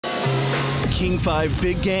King 5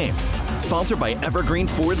 Big Game. Sponsored by Evergreen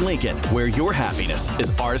Ford Lincoln, where your happiness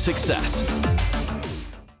is our success.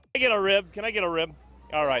 Can I get a rib? Can I get a rib?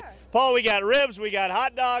 All right. Paul, we got ribs, we got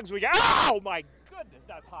hot dogs, we got, oh my goodness,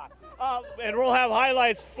 that's hot. And we'll have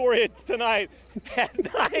highlights for you tonight at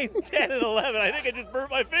 9, 10, and 11. I think I just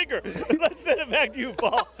burnt my finger. Let's send it back to you,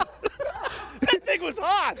 Paul. That thing was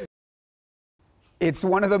hot. It's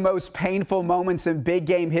one of the most painful moments in big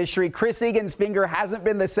game history. Chris Egan's finger hasn't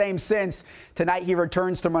been the same since. Tonight he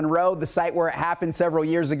returns to Monroe, the site where it happened several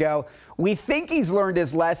years ago. We think he's learned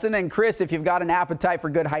his lesson. And Chris, if you've got an appetite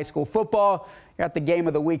for good high school football, you're at the game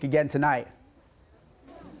of the week again tonight.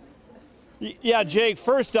 Yeah, Jake,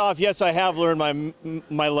 first off, yes, I have learned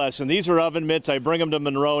my lesson. These are oven mitts. I bring them to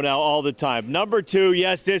Monroe now all the time. Number two,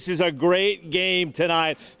 yes, this is a great game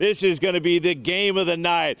tonight. This is going to be the game of the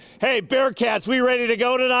night. Hey, Bearcats, we ready to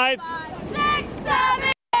go tonight? 5, 6,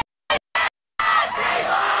 7, 8.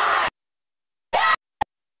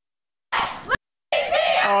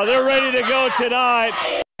 Oh, they're ready to go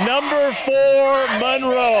tonight. Number 4,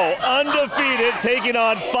 Monroe, undefeated, taking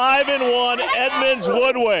on 5-1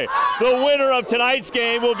 Edmonds-Woodway. The winner of tonight's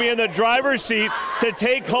game will be in the driver's seat to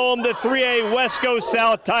take home the 3A West Coast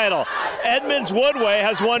South title. Edmonds-Woodway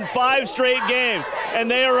has won 5 straight games, and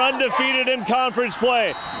they are undefeated in conference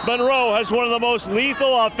play. Monroe has one of the most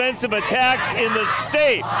lethal offensive attacks in the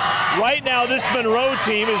state. Right now, this Monroe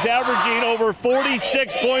team is averaging over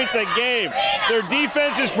 46 points a game. Their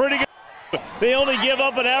defense is pretty good. They only give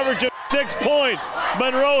up an average of 6 points.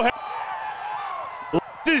 Monroe has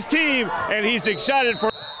his team, and he's excited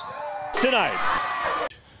for tonight.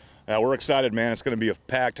 We're excited, man. It's going to be a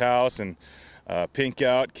packed house and pink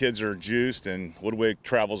out. Kids are juiced, and Woodway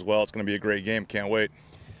travels well. It's going to be a great game. Can't wait.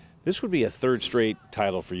 This would be a 3rd straight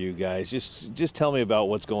title for you guys. Just tell me about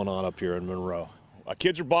what's going on up here in Monroe.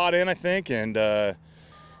 Kids are bought in, I think, and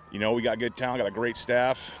you know, we got good talent, got a great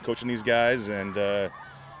staff coaching these guys, and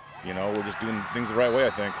you know, we're just doing things the right way,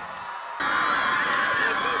 I think.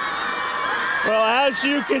 Well, as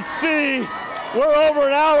you can see, we're over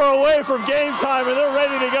an hour away from game time, and they're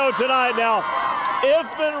ready to go tonight. Now, if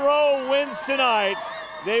Monroe wins tonight,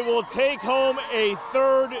 they will take home a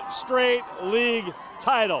 3rd straight league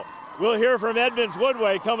title. We'll hear from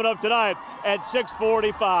Edmonds-Woodway coming up tonight at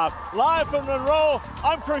 6:45. Live from Monroe,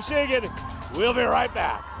 I'm Chris Egan. We'll be right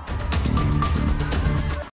back.